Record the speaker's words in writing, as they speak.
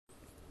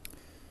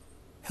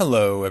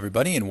Hello,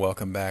 everybody, and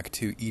welcome back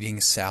to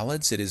Eating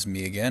Salads. It is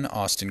me again,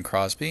 Austin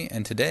Crosby,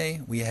 and today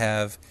we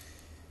have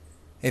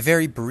a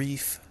very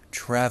brief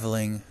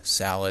traveling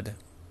salad.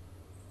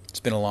 It's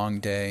been a long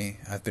day.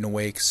 I've been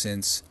awake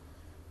since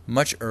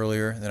much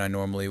earlier than I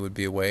normally would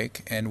be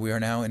awake, and we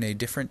are now in a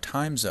different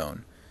time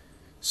zone.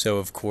 So,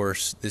 of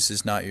course, this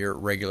is not your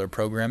regular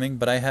programming,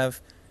 but I have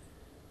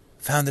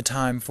found the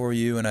time for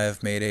you, and I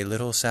have made a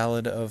little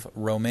salad of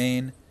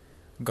romaine,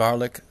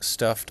 garlic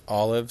stuffed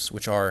olives,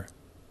 which are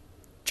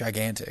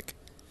gigantic,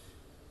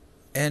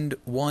 and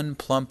one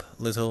plump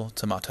little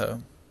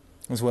tomato,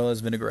 as well as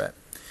vinaigrette.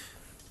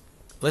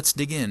 Let's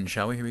dig in,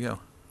 shall we? Here we go.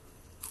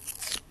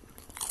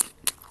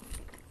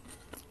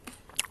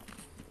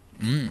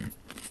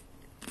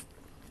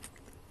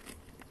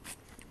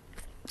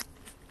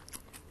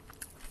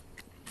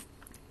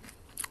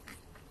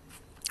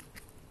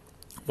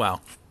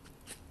 Wow.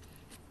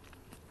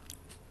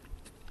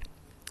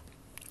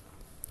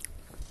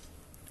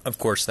 Of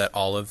course, that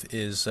olive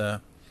is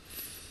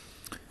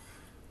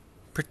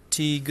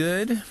pretty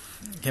good.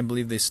 Can't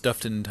believe they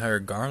stuffed an entire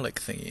garlic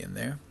thingy in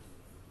there.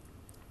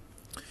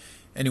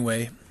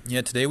 Anyway,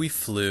 yeah, today we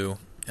flew,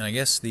 and I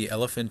guess the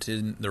elephant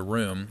in the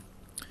room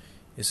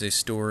is a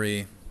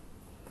story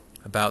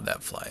about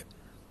that flight.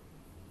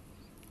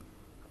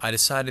 I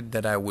decided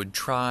that I would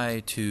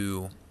try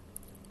to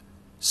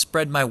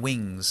spread my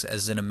wings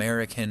as an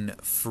American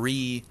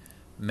free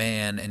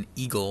man, an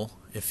eagle,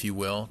 if you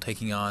will,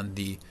 taking on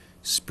the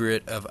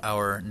spirit of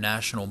our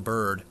national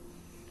bird.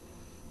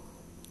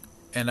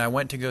 And I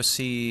went to go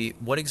see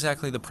what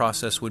exactly the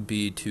process would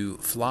be to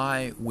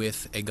fly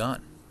with a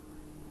gun.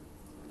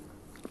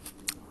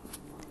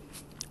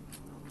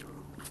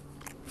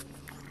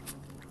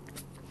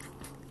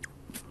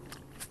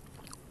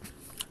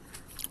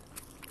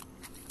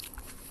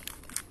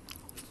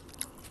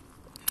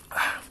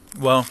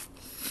 Well,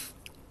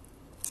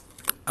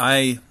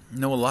 I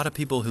know a lot of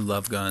people who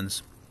love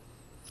guns,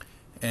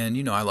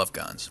 and I love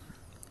guns,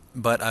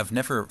 but I've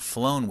never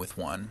flown with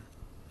one.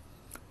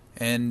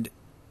 And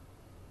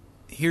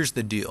here's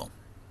the deal.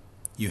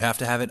 You have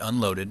to have it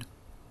unloaded.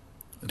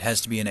 It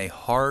has to be in a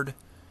hard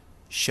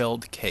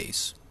shelled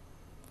case.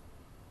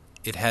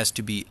 It has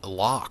to be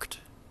locked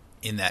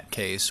in that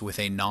case with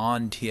a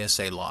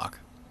non-TSA lock.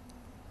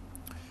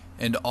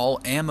 And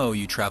all ammo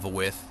you travel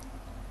with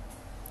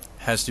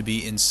has to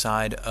be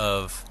inside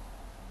of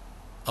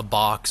a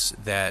box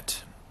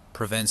that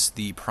prevents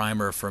the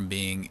primer from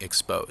being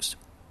exposed.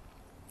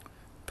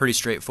 Pretty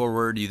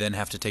straightforward. You then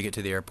have to take it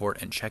to the airport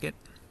and check it.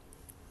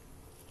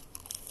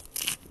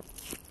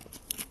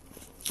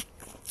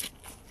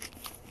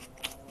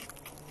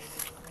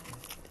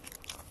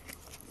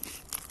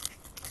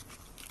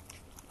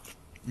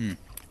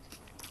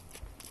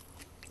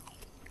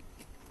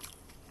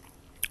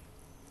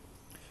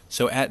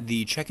 So at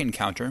the check-in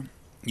counter,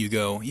 you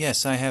go,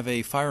 "Yes, I have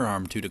a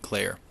firearm to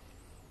declare."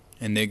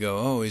 And they go,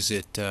 "Oh, is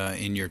it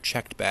in your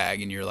checked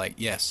bag?" And you're like,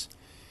 "Yes."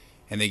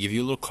 And they give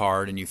you a little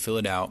card, and you fill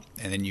it out,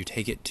 and then you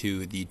take it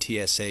to the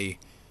TSA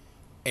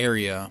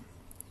area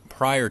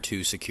prior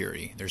to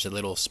security. There's a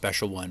little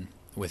special one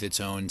with its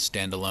own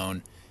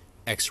standalone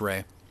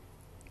X-ray.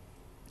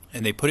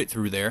 And they put it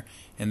through there,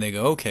 and they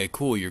go, "Okay,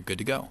 cool, you're good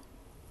to go."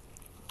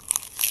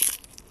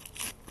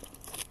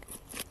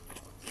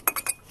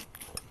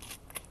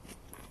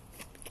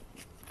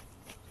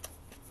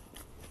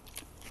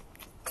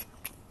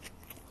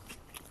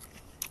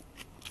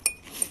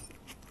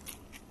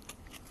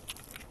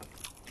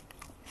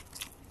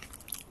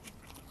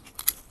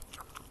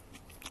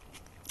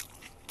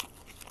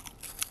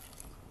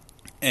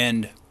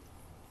 And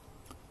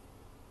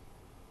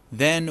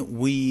then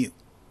we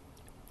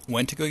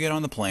went to go get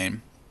on the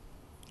plane,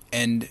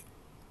 and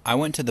I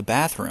went to the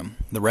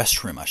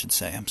restroom, I should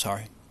say, I'm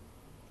sorry.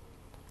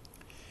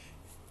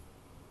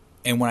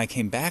 And when I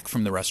came back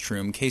from the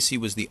restroom, Casey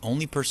was the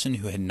only person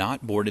who had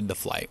not boarded the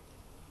flight.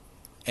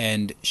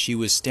 And she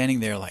was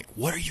standing there like,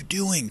 "What are you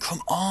doing?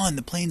 Come on,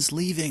 the plane's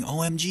leaving,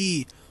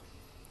 OMG.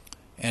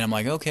 And I'm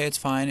like, "Okay, it's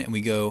fine." And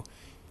we go,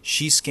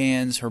 she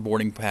scans her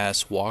boarding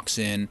pass, walks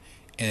in,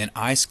 and then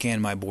I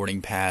scan my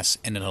boarding pass,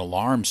 and an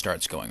alarm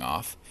starts going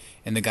off.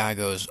 And the guy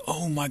goes,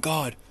 "Oh my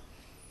God,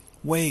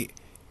 wait."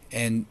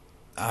 And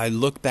I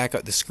look back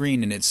at the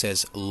screen, and it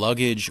says,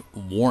 "Luggage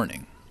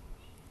warning."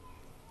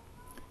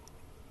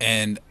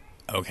 And,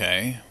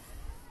 okay,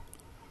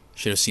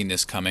 should have seen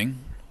this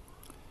coming.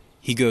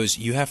 He goes,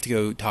 "You have to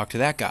go talk to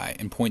that guy,"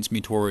 and points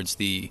me towards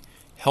the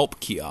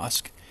help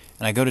kiosk.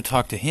 And I go to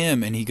talk to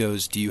him, and he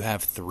goes, "Do you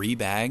have 3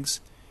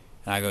 bags?"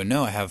 And I go,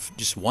 "No, I have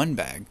just 1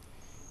 bag."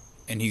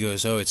 And he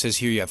goes, "Oh, it says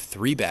here you have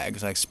 3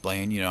 bags." I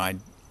explain, I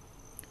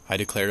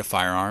declared a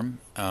firearm.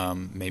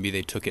 Maybe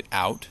they took it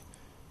out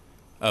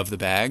of the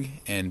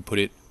bag and put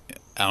it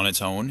on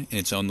its own, in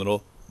its own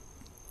little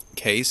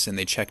case, and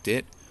they checked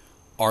it.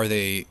 Are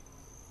they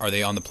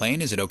on the plane?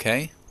 Is it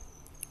okay?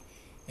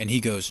 And he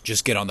goes,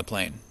 "Just get on the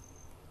plane."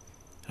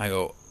 I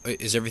go,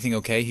 "Is everything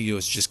okay?" He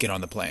goes, "Just get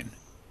on the plane."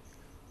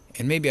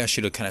 And maybe I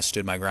should have kind of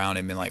stood my ground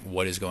and been like,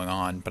 "What is going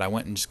on?" But I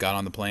went and just got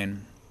on the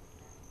plane.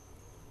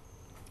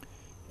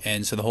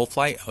 And so the whole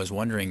flight, I was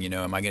wondering,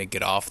 am I going to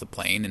get off the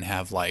plane and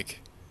have like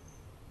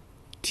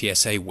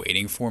TSA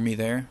waiting for me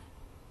there?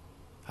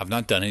 I've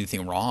not done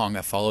anything wrong.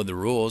 I followed the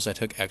rules. I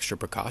took extra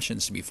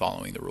precautions to be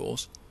following the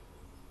rules.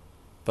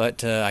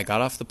 But I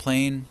got off the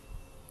plane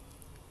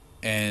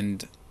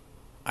and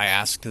I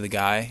asked the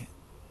guy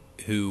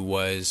who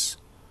was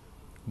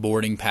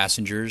boarding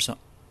passengers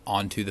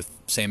onto the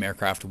same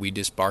aircraft we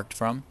disembarked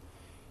from.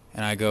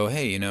 And I go,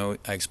 hey,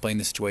 I explained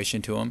the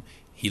situation to him.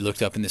 He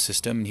looked up in the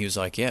system and he was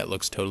like, yeah, it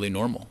looks totally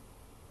normal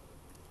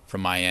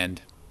from my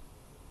end.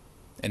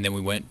 And then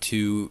we went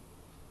to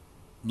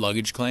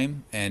luggage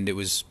claim and it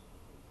was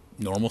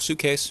normal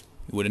suitcase.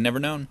 You would have never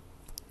known.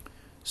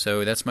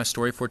 So that's my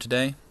story for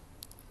today.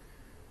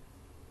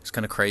 It's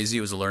kind of crazy.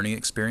 It was a learning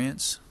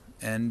experience.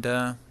 And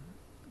yeah,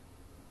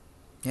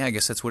 I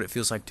guess that's what it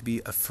feels like to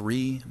be a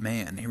free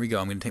man. Here we go.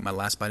 I'm going to take my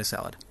last bite of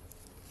salad.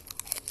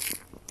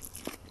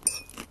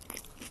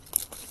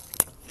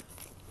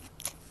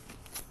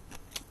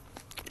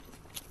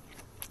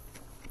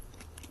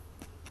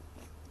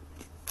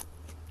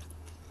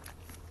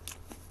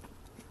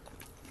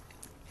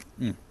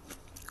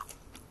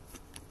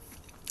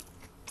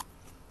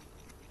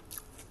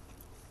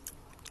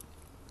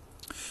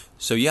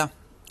 So yeah,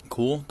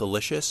 cool,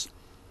 delicious.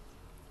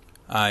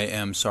 I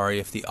am sorry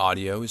if the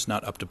audio is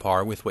not up to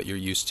par with what you're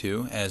used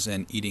to as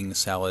an eating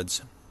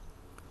salads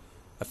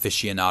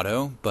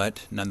aficionado,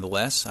 but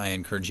nonetheless, I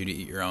encourage you to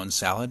eat your own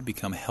salad,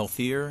 become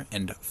healthier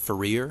and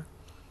freer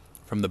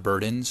from the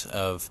burdens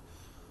of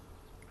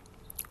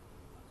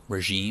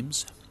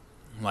regimes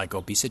like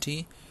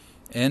obesity.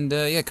 And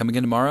yeah, come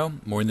again tomorrow.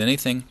 More than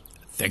anything,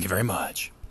 thank you very much.